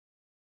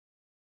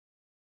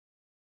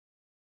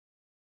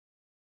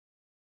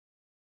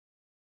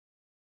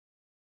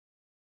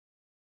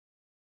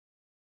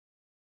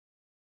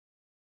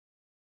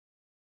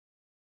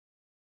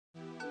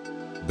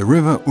The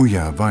River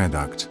Ulla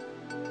Viaduct.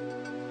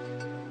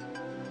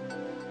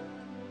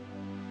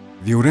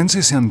 The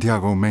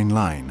Orense-Santiago main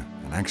line,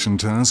 an action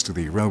task to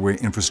the Railway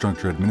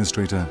Infrastructure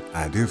Administrator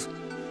ADIF,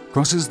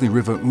 crosses the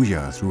River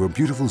Ulla through a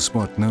beautiful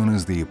spot known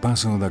as the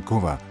Paso da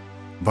Cova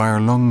via a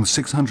long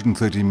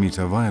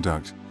 630-meter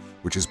viaduct,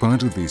 which is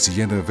part of the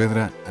Silleda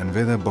Vedra and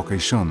Veda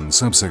Boqueixón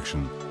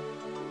subsection.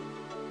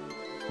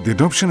 The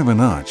adoption of an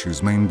arch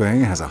whose main bay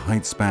has a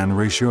height-span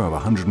ratio of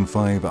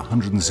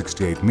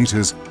 105-168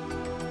 meters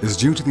is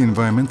due to the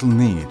environmental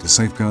need to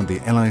safeguard the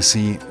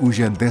LIC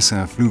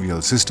Ulla-Dessa fluvial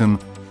system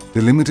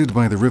delimited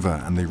by the river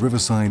and the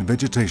riverside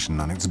vegetation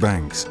on its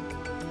banks.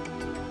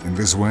 In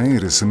this way,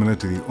 it is similar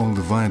to the old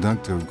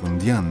viaduct of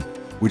Gundian,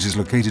 which is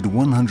located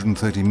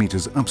 130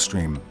 meters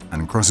upstream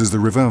and crosses the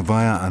river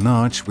via an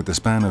arch with a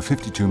span of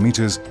 52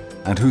 meters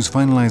and whose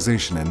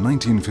finalization in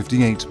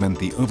 1958 meant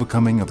the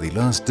overcoming of the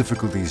last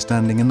difficulties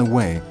standing in the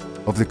way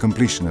of the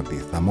completion of the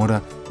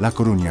Zamora-La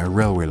Coruña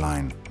railway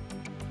line.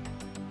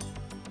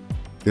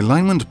 The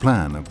alignment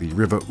plan of the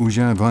River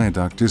Ulla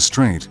Viaduct is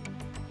straight.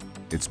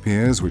 Its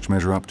piers, which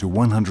measure up to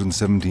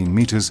 117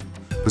 meters,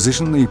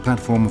 position the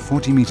platform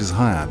 40 meters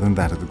higher than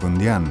that of the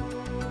Gundian,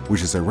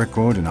 which is a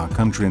record in our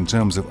country in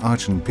terms of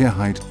arch and pier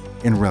height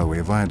in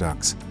railway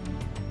viaducts.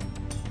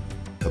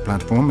 The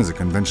platform is a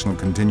conventional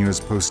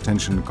continuous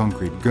post-tension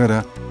concrete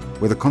girder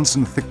with a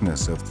constant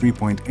thickness of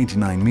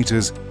 3.89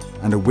 meters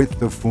and a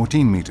width of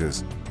 14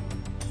 meters.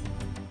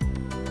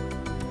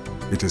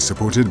 It is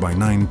supported by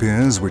 9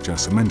 piers which are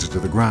cemented to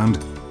the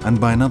ground and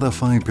by another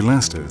 5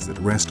 pilasters that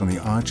rest on the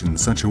arch in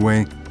such a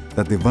way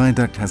that the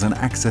viaduct has an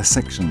access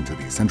section to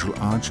the central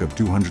arch of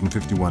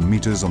 251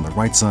 meters on the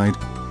right side,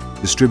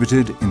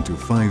 distributed into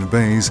 5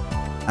 bays,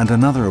 and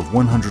another of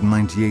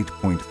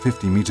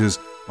 198.50 meters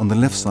on the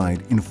left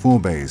side in 4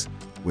 bays,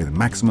 with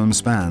maximum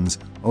spans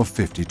of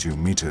 52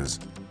 meters.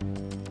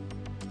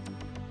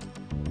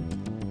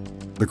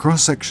 The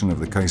cross-section of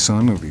the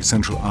caisson of the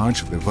central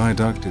arch of the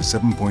viaduct is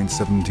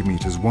 7.70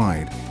 meters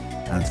wide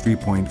and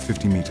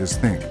 3.50 meters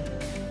thick.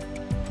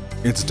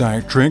 Its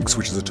directrix,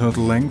 which is a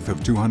total length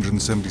of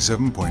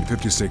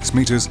 277.56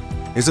 meters,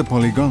 is a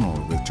polygonal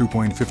with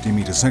 2.50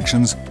 meter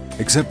sections,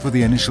 except for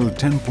the initial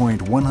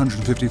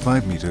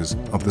 10.155 meters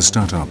of the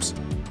start-ups.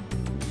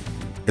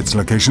 Its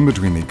location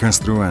between the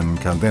Castro and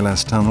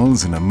Caldelas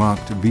tunnels in a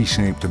marked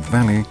V-shaped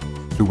valley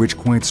through which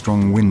quite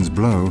strong winds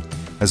blow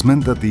has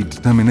meant that the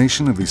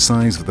determination of the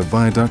size of the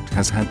viaduct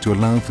has had to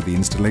allow for the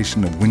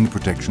installation of wind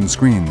protection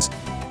screens,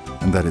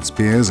 and that its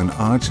piers and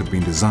arch have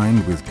been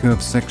designed with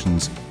curved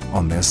sections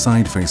on their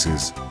side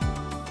faces.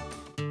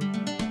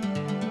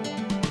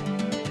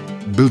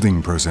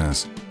 Building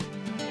process.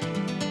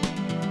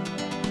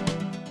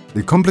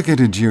 The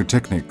complicated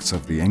geotechnics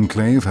of the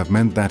enclave have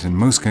meant that in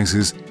most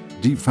cases,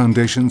 deep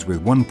foundations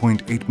with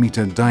 1.8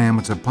 meter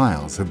diameter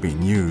piles have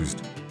been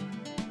used.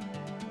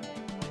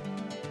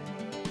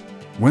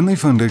 When the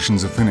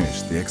foundations are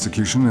finished, the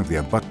execution of the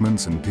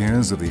abutments and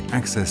piers of the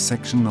access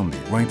section on the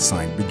right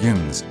side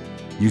begins,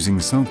 using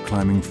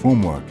self-climbing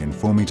formwork in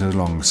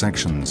 4-meter-long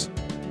sections.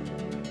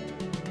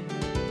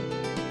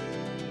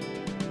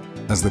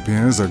 As the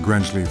piers are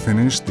gradually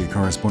finished, the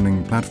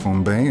corresponding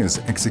platform bay is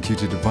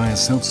executed via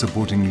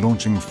self-supporting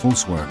launching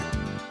falsework,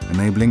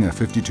 enabling a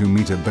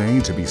 52-meter bay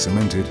to be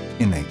cemented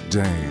in 8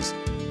 days.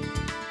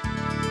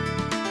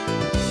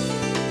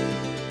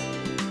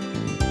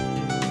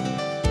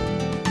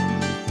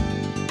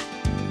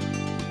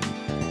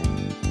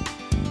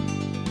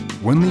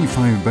 When the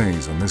 5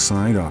 bays on this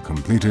side are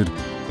completed,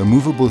 the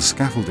movable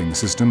scaffolding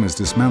system is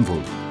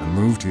dismantled and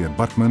moved to the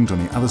abutment on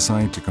the other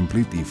side to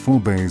complete the 4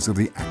 bays of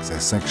the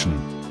access section.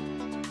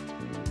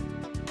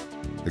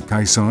 The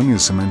caisson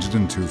is cemented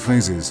in 2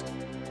 phases.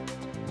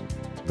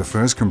 The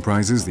first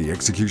comprises the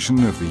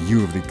execution of the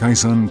U of the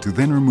caisson to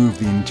then remove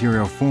the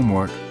interior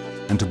formwork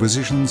and to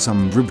position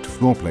some ribbed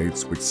floor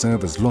plates which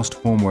serve as lost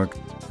formwork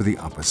for the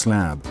upper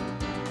slab.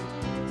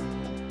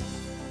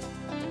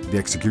 The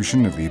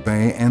execution of the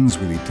bay ends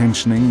with the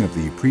tensioning of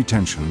the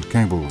pre-tensioned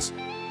cables.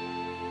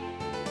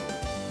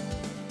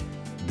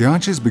 The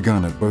arch is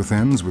begun at both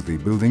ends with the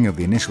building of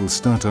the initial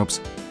start-ups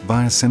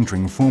via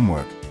centering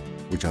formwork,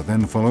 which are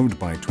then followed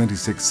by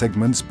 26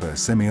 segments per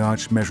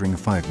semi-arch measuring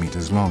 5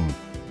 meters long.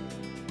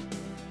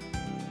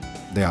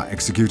 They are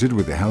executed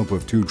with the help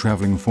of 2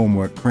 traveling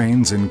formwork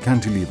cranes in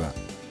cantilever,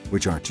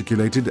 which are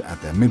articulated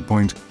at their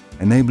midpoint,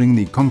 enabling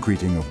the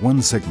concreting of 1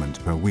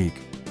 segment per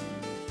week.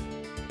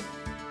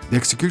 The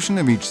execution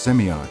of each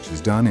semi-arch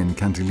is done in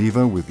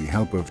cantilever with the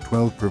help of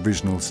 12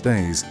 provisional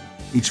stays,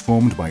 each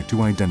formed by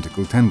 2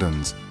 identical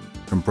tendons,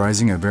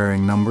 comprising a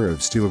varying number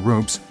of steel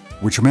ropes,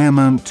 which may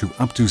amount to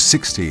up to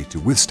 60 to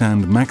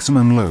withstand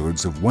maximum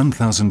loads of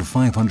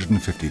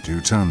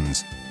 1,552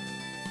 tons.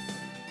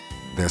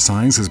 Their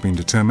size has been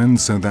determined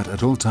so that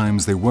at all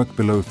times they work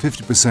below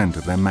 50%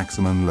 of their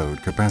maximum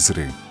load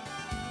capacity.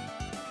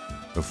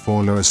 The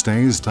 4 lower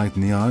stays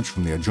tighten the arch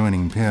from the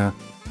adjoining pier,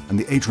 and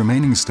the 8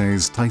 remaining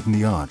stays tighten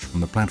the arch from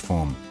the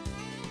platform.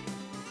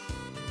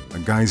 A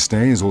guy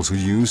stay is also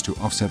used to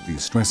offset the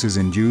stresses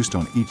induced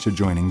on each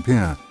adjoining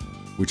pier,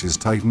 which is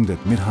tightened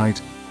at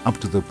mid-height up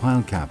to the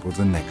pile cap of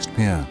the next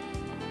pier.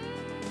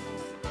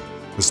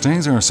 The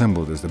stays are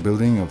assembled as the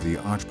building of the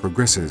arch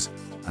progresses,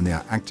 and they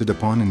are acted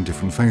upon in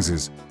different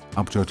phases,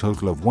 up to a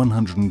total of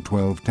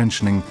 112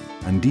 tensioning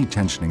and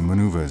detensioning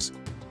maneuvers.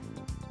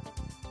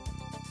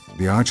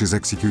 The arch is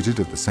executed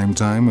at the same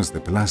time as the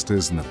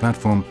pilasters and the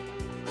platform,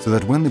 so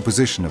that when the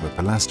position of a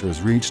pilaster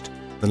is reached,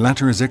 the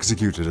latter is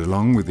executed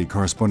along with the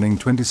corresponding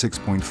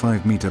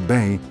 26.5-meter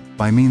bay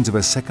by means of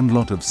a second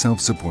lot of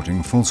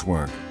self-supporting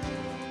falsework.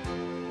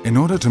 In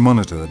order to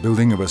monitor the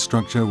building of a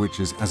structure which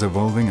is as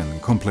evolving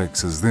and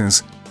complex as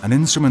this, an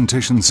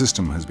instrumentation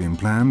system has been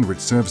planned which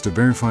serves to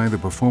verify the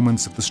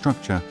performance of the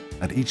structure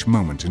at each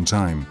moment in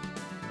time.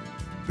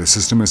 The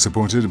system is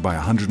supported by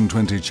a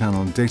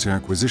 120-channel data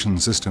acquisition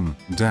system,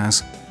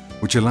 DAS,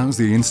 which allows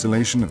the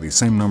installation of the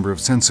same number of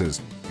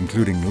sensors,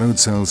 including load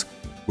cells,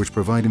 which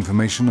provide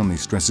information on the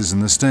stresses in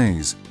the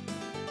stays.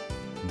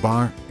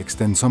 Bar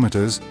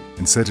extensometers,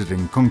 inserted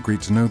in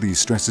concrete to know the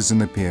stresses in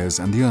the piers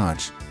and the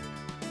arch.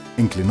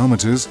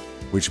 Inclinometers,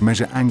 which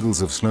measure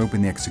angles of slope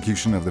in the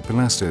execution of the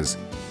pilasters.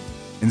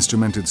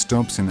 Instrumented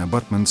stops in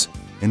abutments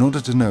in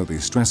order to know the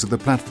stress of the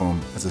platform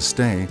as a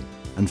stay,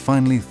 and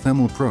finally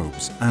thermal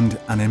probes and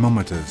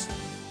anemometers.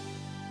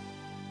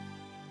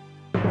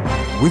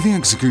 With the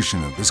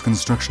execution of this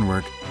construction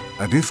work,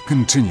 ADIF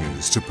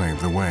continues to pave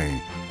the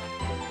way.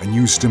 A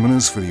new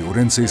stimulus for the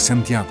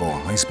Orense-Santiago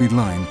high-speed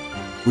line,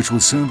 which will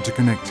serve to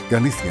connect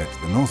Galicia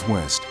to the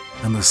northwest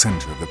and the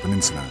center of the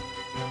peninsula.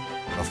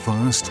 A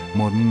fast,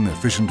 modern,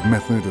 efficient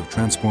method of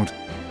transport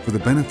for the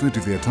benefit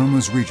of the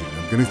autonomous region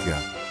of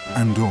Galicia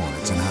and all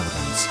its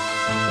inhabitants.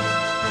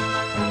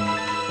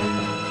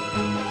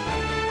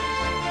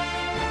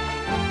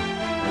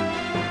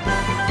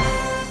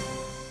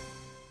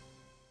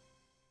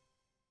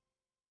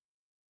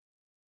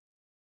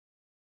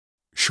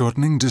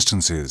 Shortening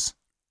distances,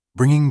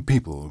 bringing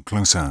people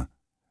closer.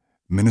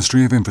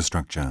 Ministry of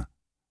Infrastructure,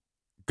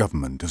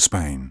 Government of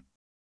Spain.